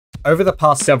Over the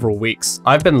past several weeks,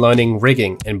 I've been learning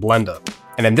rigging in Blender,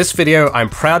 and in this video I'm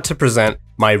proud to present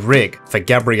my rig for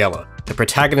Gabriella, the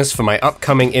protagonist for my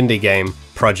upcoming indie game,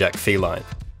 Project Feline.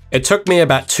 It took me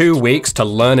about 2 weeks to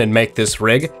learn and make this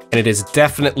rig, and it is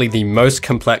definitely the most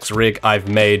complex rig I've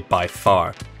made by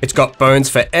far. It's got bones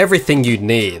for everything you'd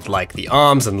need, like the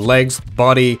arms and legs,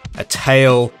 body, a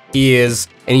tail, ears,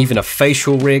 and even a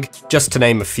facial rig, just to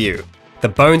name a few. The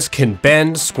bones can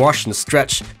bend, squash, and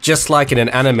stretch just like in an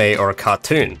anime or a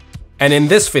cartoon. And in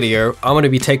this video, I'm going to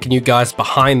be taking you guys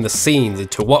behind the scenes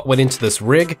into what went into this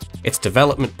rig, its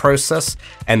development process,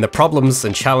 and the problems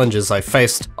and challenges I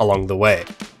faced along the way.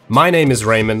 My name is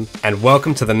Raymond, and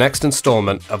welcome to the next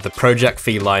installment of the Project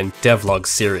Feline Devlog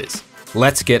series.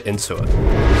 Let's get into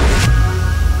it.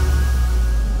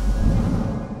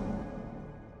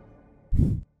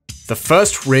 The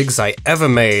first rigs I ever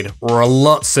made were a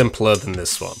lot simpler than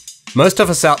this one. Most of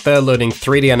us out there learning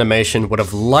 3D animation would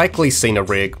have likely seen a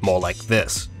rig more like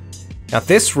this. Now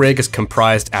this rig is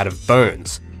comprised out of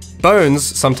bones. Bones,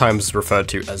 sometimes referred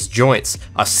to as joints,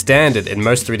 are standard in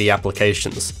most 3D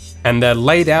applications, and they're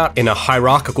laid out in a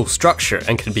hierarchical structure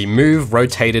and can be moved,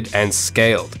 rotated, and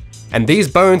scaled. And these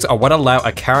bones are what allow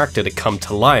a character to come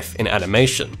to life in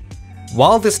animation.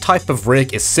 While this type of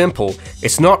rig is simple,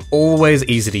 it's not always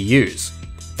easy to use.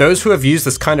 Those who have used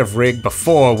this kind of rig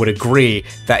before would agree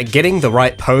that getting the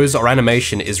right pose or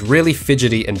animation is really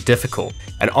fidgety and difficult,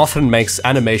 and often makes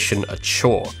animation a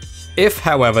chore. If,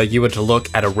 however, you were to look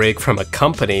at a rig from a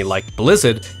company like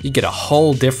Blizzard, you get a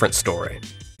whole different story.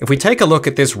 If we take a look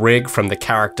at this rig from the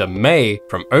character Mei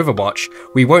from Overwatch,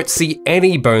 we won't see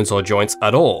any bones or joints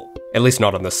at all, at least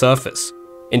not on the surface.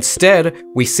 Instead,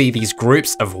 we see these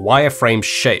groups of wireframe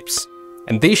shapes,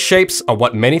 and these shapes are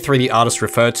what many 3D artists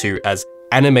refer to as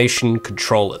animation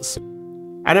controllers.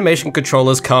 Animation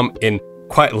controllers come in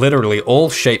quite literally all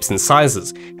shapes and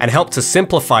sizes, and help to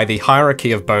simplify the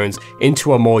hierarchy of bones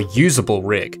into a more usable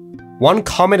rig. One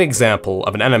common example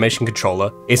of an animation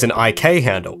controller is an IK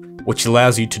handle, which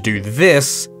allows you to do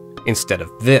this instead of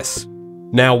this.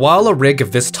 Now, while a rig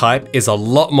of this type is a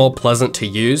lot more pleasant to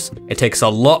use, it takes a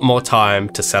lot more time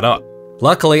to set up.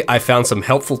 Luckily, I found some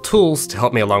helpful tools to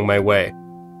help me along my way.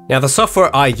 Now, the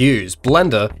software I use,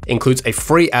 Blender, includes a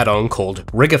free add-on called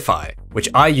Rigify, which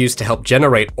I use to help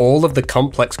generate all of the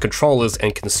complex controllers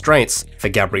and constraints for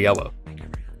Gabriella.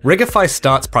 Rigify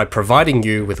starts by providing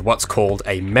you with what's called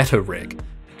a meta rig.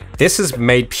 This is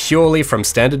made purely from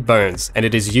standard bones, and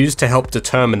it is used to help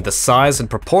determine the size and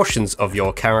proportions of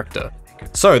your character.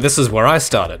 So this is where I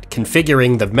started,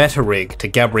 configuring the meta rig to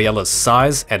Gabriella's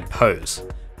size and pose.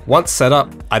 Once set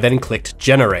up, I then clicked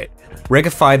Generate.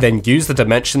 Rigify then used the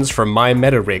dimensions from my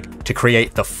meta rig to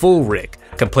create the full rig,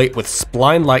 complete with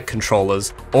spline-like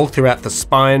controllers all throughout the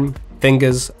spine,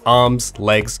 fingers, arms,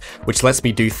 legs, which lets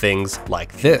me do things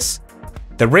like this.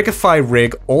 The Rigify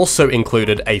rig also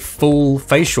included a full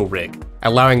facial rig,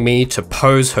 allowing me to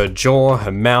pose her jaw,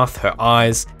 her mouth, her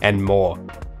eyes, and more.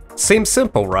 Seems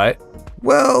simple, right?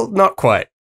 Well, not quite.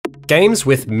 Games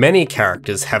with many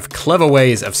characters have clever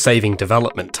ways of saving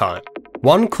development time.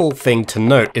 One cool thing to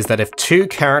note is that if two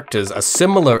characters are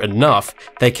similar enough,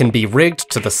 they can be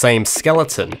rigged to the same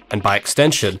skeleton, and by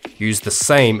extension, use the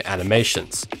same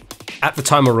animations. At the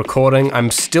time of recording,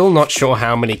 I'm still not sure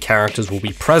how many characters will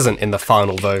be present in the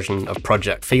final version of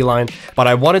Project Feline, but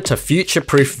I wanted to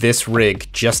future-proof this rig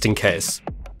just in case.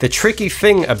 The tricky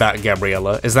thing about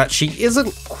Gabriella is that she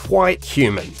isn't quite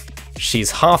human.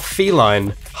 She's half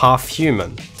feline, half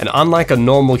human, and unlike a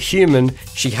normal human,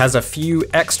 she has a few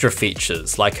extra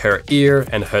features like her ear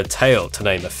and her tail, to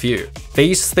name a few.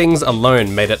 These things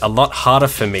alone made it a lot harder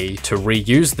for me to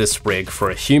reuse this rig for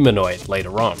a humanoid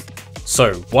later on.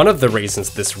 So one of the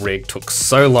reasons this rig took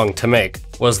so long to make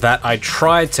was that I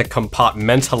tried to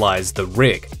compartmentalize the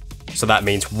rig. So that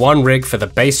means one rig for the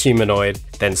base humanoid,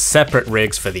 then separate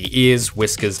rigs for the ears,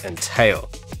 whiskers, and tail.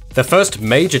 The first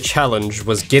major challenge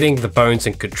was getting the bones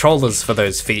and controllers for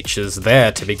those features there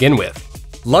to begin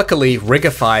with. Luckily,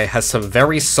 Rigify has some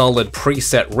very solid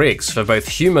preset rigs for both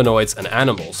humanoids and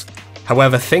animals.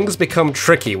 However, things become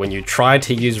tricky when you try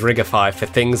to use Rigify for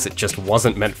things it just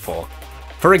wasn't meant for.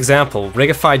 For example,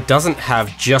 Rigify doesn't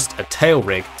have just a tail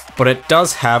rig, but it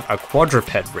does have a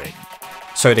quadruped rig.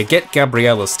 So to get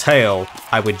Gabriella's tail,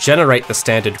 I would generate the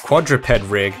standard quadruped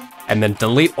rig, and then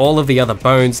delete all of the other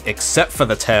bones except for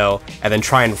the tail, and then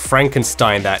try and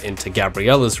Frankenstein that into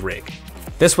Gabriella's rig.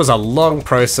 This was a long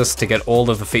process to get all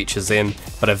of the features in,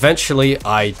 but eventually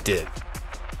I did.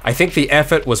 I think the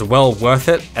effort was well worth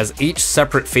it, as each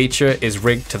separate feature is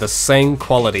rigged to the same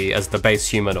quality as the base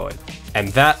humanoid, and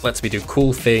that lets me do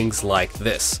cool things like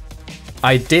this.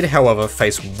 I did, however,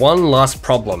 face one last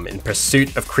problem in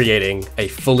pursuit of creating a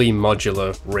fully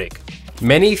modular rig.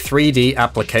 Many 3D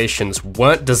applications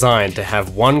weren't designed to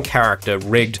have one character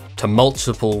rigged to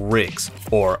multiple rigs,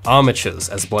 or armatures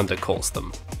as Blender calls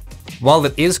them. While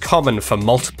it is common for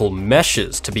multiple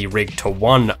meshes to be rigged to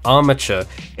one armature,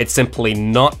 it's simply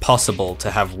not possible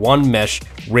to have one mesh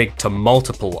rigged to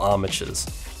multiple armatures.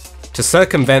 To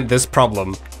circumvent this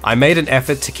problem, I made an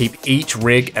effort to keep each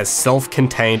rig as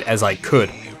self-contained as I could,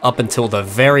 up until the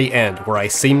very end where I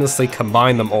seamlessly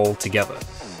combined them all together.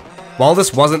 While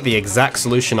this wasn't the exact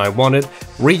solution I wanted,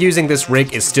 reusing this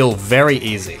rig is still very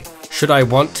easy. Should I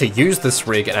want to use this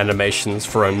rig and animations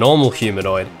for a normal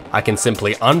humanoid, I can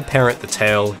simply unparent the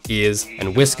tail, ears,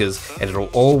 and whiskers and it'll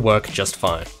all work just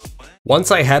fine.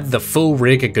 Once I had the full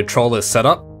rig and controllers set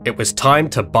up, it was time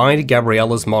to bind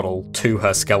Gabriella's model to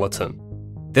her skeleton.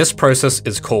 This process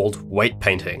is called weight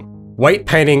painting. Weight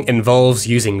painting involves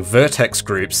using vertex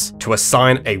groups to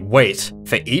assign a weight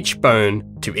for each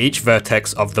bone to each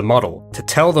vertex of the model to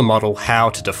tell the model how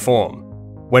to deform.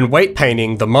 When weight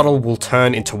painting, the model will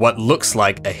turn into what looks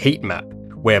like a heat map,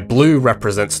 where blue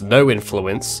represents no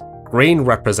influence, green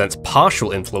represents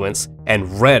partial influence,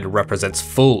 and red represents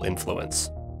full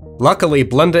influence. Luckily,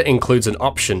 Blender includes an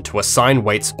option to assign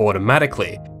weights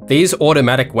automatically. These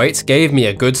automatic weights gave me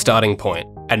a good starting point,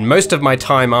 and most of my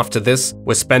time after this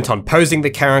was spent on posing the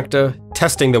character,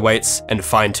 testing the weights, and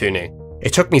fine-tuning.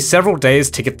 It took me several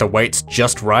days to get the weights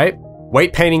just right.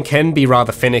 Weight painting can be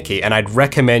rather finicky, and I'd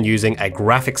recommend using a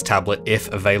graphics tablet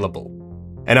if available.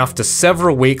 And after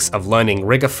several weeks of learning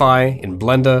Rigify in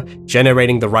Blender,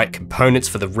 generating the right components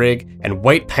for the rig, and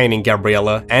weight painting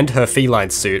Gabriella and her feline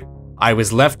suit, I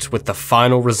was left with the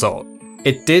final result.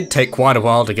 It did take quite a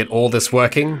while to get all this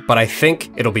working, but I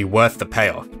think it'll be worth the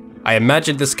payoff. I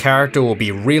imagine this character will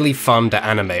be really fun to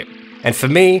animate. And for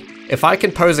me, if I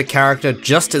can pose a character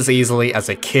just as easily as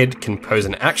a kid can pose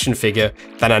an action figure,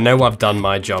 then I know I've done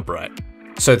my job right.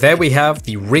 So there we have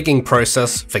the rigging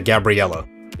process for Gabriella.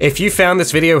 If you found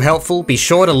this video helpful, be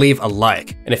sure to leave a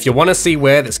like, and if you want to see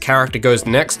where this character goes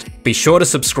next, be sure to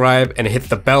subscribe and hit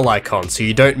the bell icon so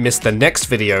you don't miss the next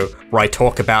video where I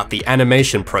talk about the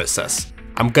animation process.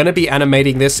 I'm going to be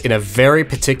animating this in a very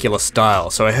particular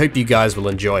style, so I hope you guys will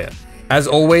enjoy it. As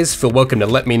always, feel welcome to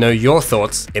let me know your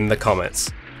thoughts in the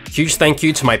comments. Huge thank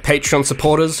you to my Patreon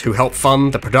supporters who help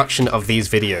fund the production of these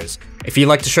videos. If you'd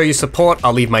like to show your support,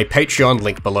 I'll leave my Patreon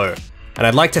link below. And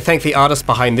I'd like to thank the artists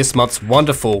behind this month's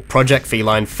wonderful Project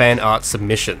Feline fan art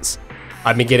submissions.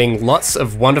 I've been getting lots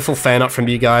of wonderful fan art from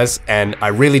you guys, and I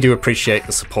really do appreciate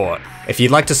the support. If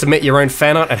you'd like to submit your own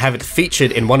fan art and have it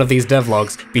featured in one of these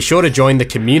devlogs, be sure to join the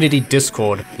community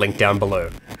Discord, linked down below.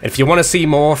 And if you want to see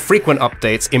more frequent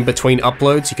updates in between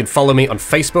uploads, you can follow me on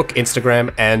Facebook,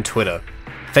 Instagram, and Twitter.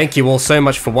 Thank you all so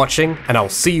much for watching, and I'll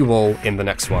see you all in the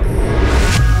next one.